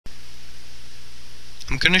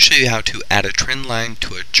I'm going to show you how to add a trend line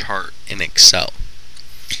to a chart in Excel.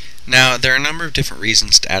 Now, there are a number of different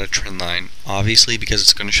reasons to add a trend line, obviously because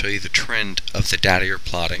it's going to show you the trend of the data you're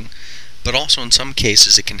plotting, but also in some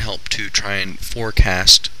cases it can help to try and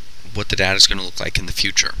forecast what the data is going to look like in the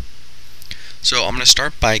future. So I'm going to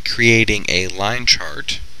start by creating a line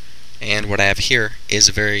chart, and what I have here is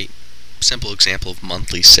a very simple example of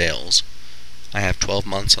monthly sales. I have 12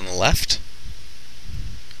 months on the left,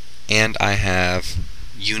 and I have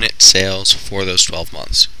unit sales for those 12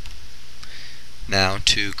 months. Now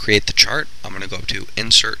to create the chart, I'm going to go up to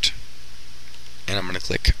Insert, and I'm going to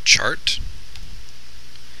click Chart.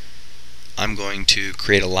 I'm going to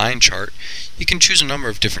create a line chart. You can choose a number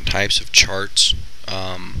of different types of charts.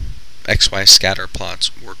 XY scatter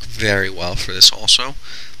plots work very well for this also,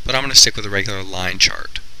 but I'm going to stick with a regular line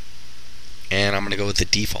chart. And I'm going to go with the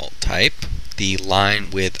default type, the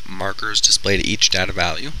line with markers displayed at each data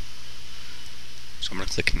value. So I'm going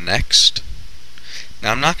to click Next.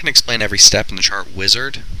 Now I'm not going to explain every step in the chart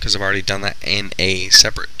wizard because I've already done that in a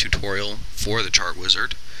separate tutorial for the chart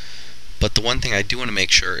wizard, but the one thing I do want to make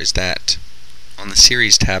sure is that on the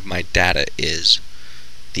series tab my data is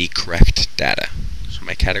the correct data. So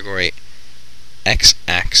my category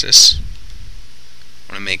x-axis,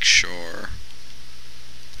 I want to make sure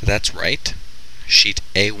that's right, sheet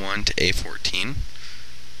A1 to A14,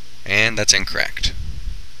 and that's incorrect.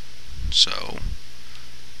 So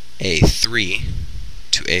A3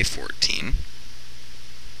 to A14,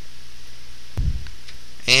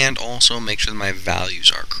 and also make sure that my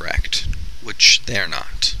values are correct, which they're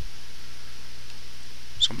not.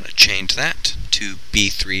 So I'm going to change that to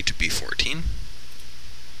B3 to B14,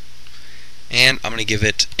 and I'm going to give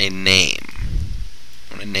it a name.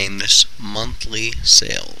 I'm going to name this monthly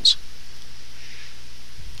sales.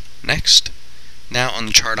 Next, now on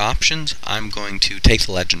the chart options, I'm going to take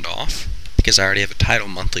the legend off because I already have a title,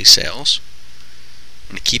 monthly sales.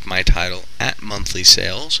 I'm going to keep my title at monthly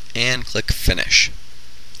sales and click Finish.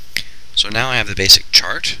 So now I have the basic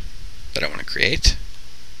chart that I want to create,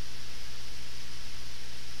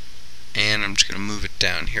 and I'm just going to move it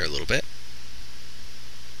down here a little bit.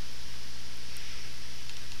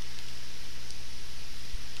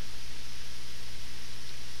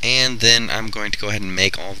 And then I'm going to go ahead and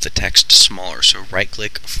make all of the text smaller. So right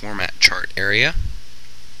click Format Chart Area.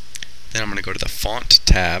 Then I'm going to go to the Font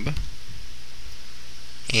tab,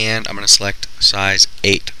 and I'm going to select Size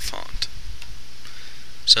 8 font.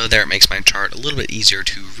 So there, it makes my chart a little bit easier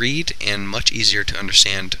to read and much easier to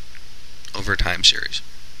understand over a time series.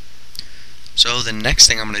 So the next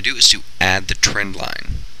thing I'm going to do is to add the trend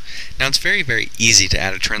line. Now it's very, very easy to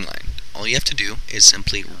add a trend line. All you have to do is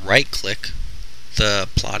simply right click the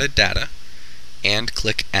plotted data and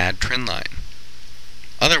click Add Trend Line.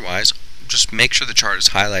 Otherwise, just make sure the chart is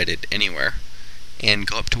highlighted anywhere and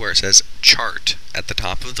go up to where it says Chart at the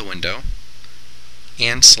top of the window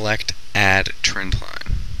and select Add Trend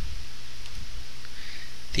Line.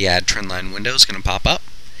 The Add Trend Line window is going to pop up,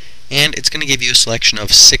 and it's going to give you a selection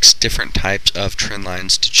of 6 different types of trend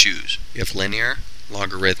lines to choose. You have linear,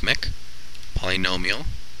 logarithmic, polynomial,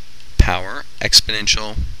 power,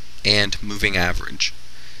 exponential, and moving average.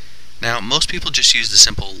 Now most people just use the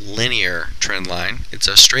simple linear trend line. It's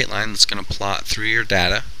a straight line that's going to plot through your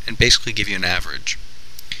data and basically give you an average.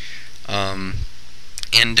 And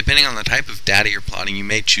depending on the type of data you're plotting, you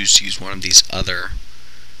may choose to use one of these other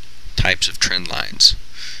types of trend lines.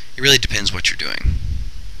 It really depends what you're doing.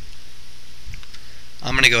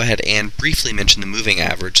 I'm going to go ahead and briefly mention the moving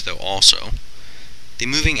average though also. The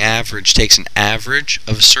moving average takes an average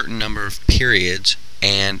of a certain number of periods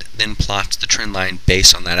and then plots the trend line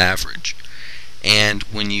based on that average. And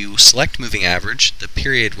when you select moving average, the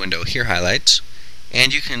period window here highlights,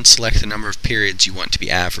 and you can select the number of periods you want to be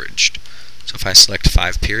averaged. So if I select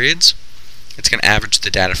 5 periods, it's going to average the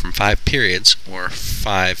data from 5 periods, or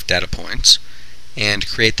 5 data points, and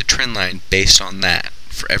create the trend line based on that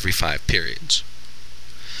for every 5 periods.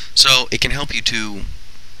 So it can help you to,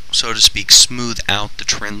 so to speak, smooth out the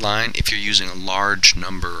trend line if you're using a large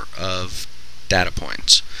number of data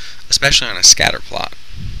points, especially on a scatter plot.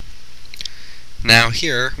 Now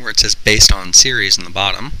here, where it says based on series in the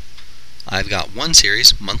bottom, I've got one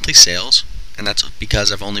series, monthly sales, and that's because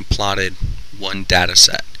I've only plotted one data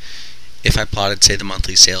set. If I plotted, say, the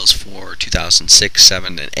monthly sales for 2006,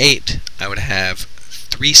 7, and 8, I would have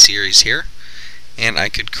 3 series here, and I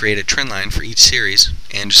could create a trend line for each series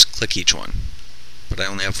and just click each one. But I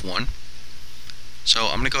only have one. So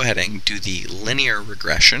I'm going to go ahead and do the linear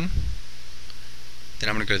regression. Then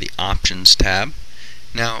I'm going to go to the Options tab.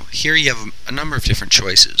 Now here you have a number of different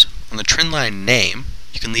choices. On the trend line name,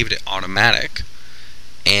 you can leave it at automatic,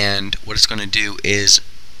 and what it's going to do is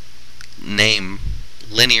name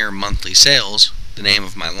linear monthly sales the name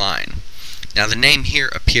of my line. Now the name here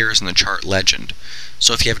appears in the chart legend.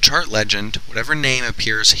 So if you have a chart legend, whatever name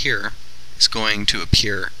appears here is going to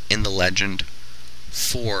appear in the legend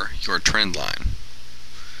for your trend line.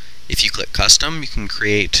 If you click custom, you can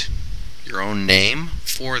create your own name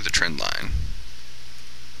for the trend line.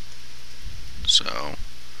 So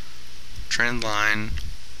trend line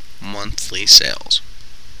monthly sales.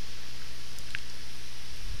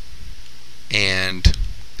 And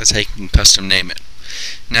that's how you can custom name it.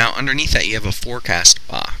 Now underneath that you have a forecast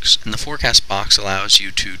box, and the forecast box allows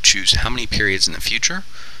you to choose how many periods in the future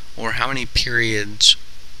or how many periods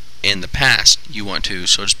in the past you want to,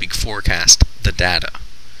 so to speak, forecast the data.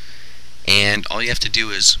 And all you have to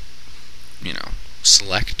do is,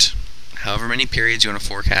 select however many periods you want to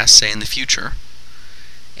forecast, say in the future,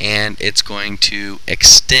 and it's going to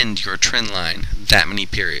extend your trend line that many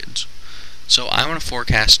periods. So I want to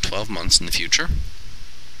forecast 12 months in the future,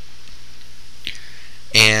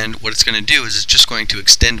 and what it's going to do is it's just going to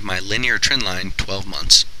extend my linear trend line 12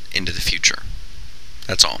 months into the future.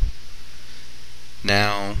 That's all.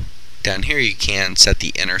 Now down here you can set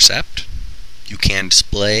the intercept. You can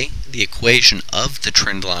display the equation of the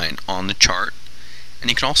trend line on the chart, and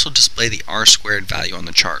you can also display the r-squared value on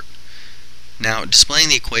the chart. Now displaying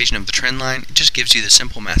the equation of the trend line, it just gives you the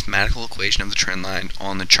simple mathematical equation of the trend line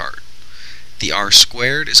on the chart. The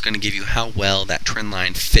r-squared is going to give you how well that trend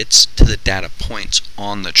line fits to the data points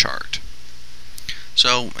on the chart.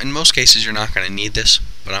 So in most cases you're not going to need this,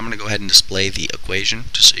 but I'm going to go ahead and display the equation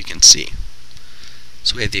just so you can see.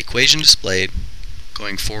 So we have the equation displayed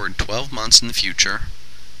going forward 12 months in the future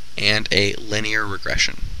and a linear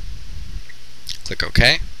regression. Click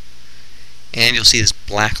OK, and you'll see this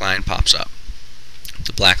black line pops up.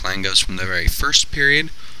 The black line goes from the very first period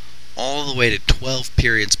all the way to 12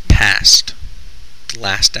 periods past the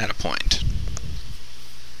last data point.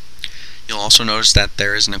 You'll also notice that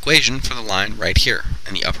there is an equation for the line right here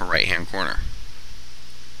in the upper right hand corner,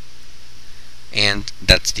 and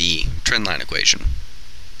that's the trend line equation.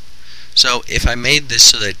 So if I made this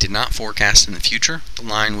so that it did not forecast in the future, the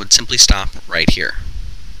line would simply stop right here.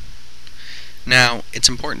 Now it's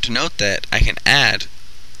important to note that I can add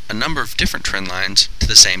a number of different trend lines to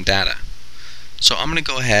the same data. So I'm going to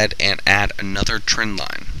go ahead and add another trend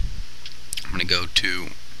line. I'm going to go to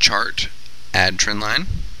Chart, Add Trend Line,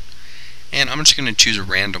 and I'm just going to choose a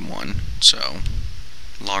random one, so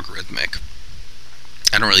logarithmic.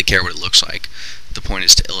 I don't really care what it looks like. The point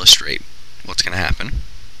is to illustrate what's going to happen.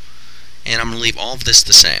 And I'm going to leave all of this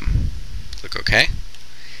the same. Click OK.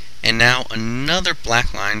 And now another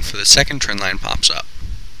black line for the second trend line pops up,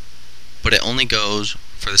 but it only goes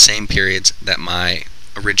for the same periods that my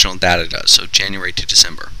original data does, so January to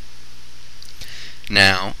December.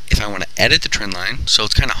 Now if I want to edit the trend line, so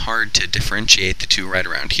it's kind of hard to differentiate the two right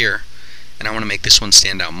around here, and I want to make this one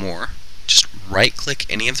stand out more, just right click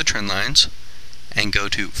any of the trend lines and go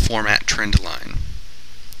to Format Trend Line.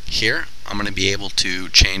 Here I'm going to be able to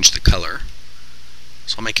change the color,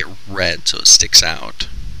 so I'll make it red so it sticks out,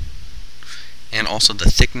 and also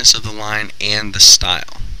the thickness of the line and the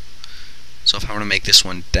style. So if I want to make this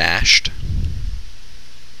one dashed,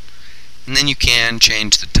 and then you can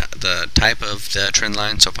change the type of the trend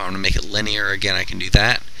line, so if I want to make it linear, again I can do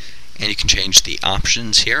that, and you can change the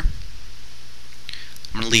options here.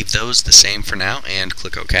 I'm going to leave those the same for now and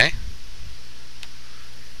click OK.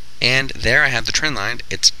 And there I have the trend line.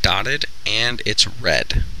 It's dotted and it's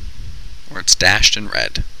red, or it's dashed in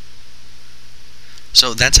red.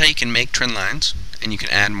 So that's how you can make trend lines, and you can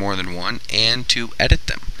add more than one and to edit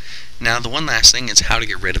them. Now the one last thing is how to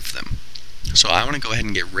get rid of them. So I want to go ahead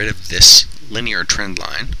and get rid of this linear trend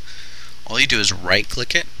line. All you do is right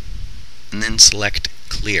click it and then select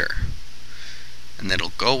clear, and then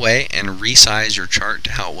it'll go away and resize your chart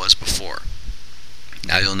to how it was before.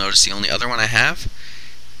 Now you'll notice the only other one I have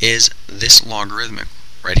is this logarithmic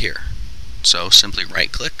right here. So simply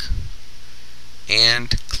right click and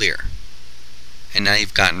clear, and now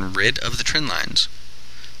you've gotten rid of the trend lines.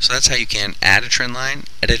 So that's how you can add a trend line,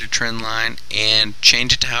 edit a trend line, and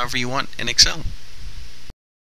change it to however you want in Excel.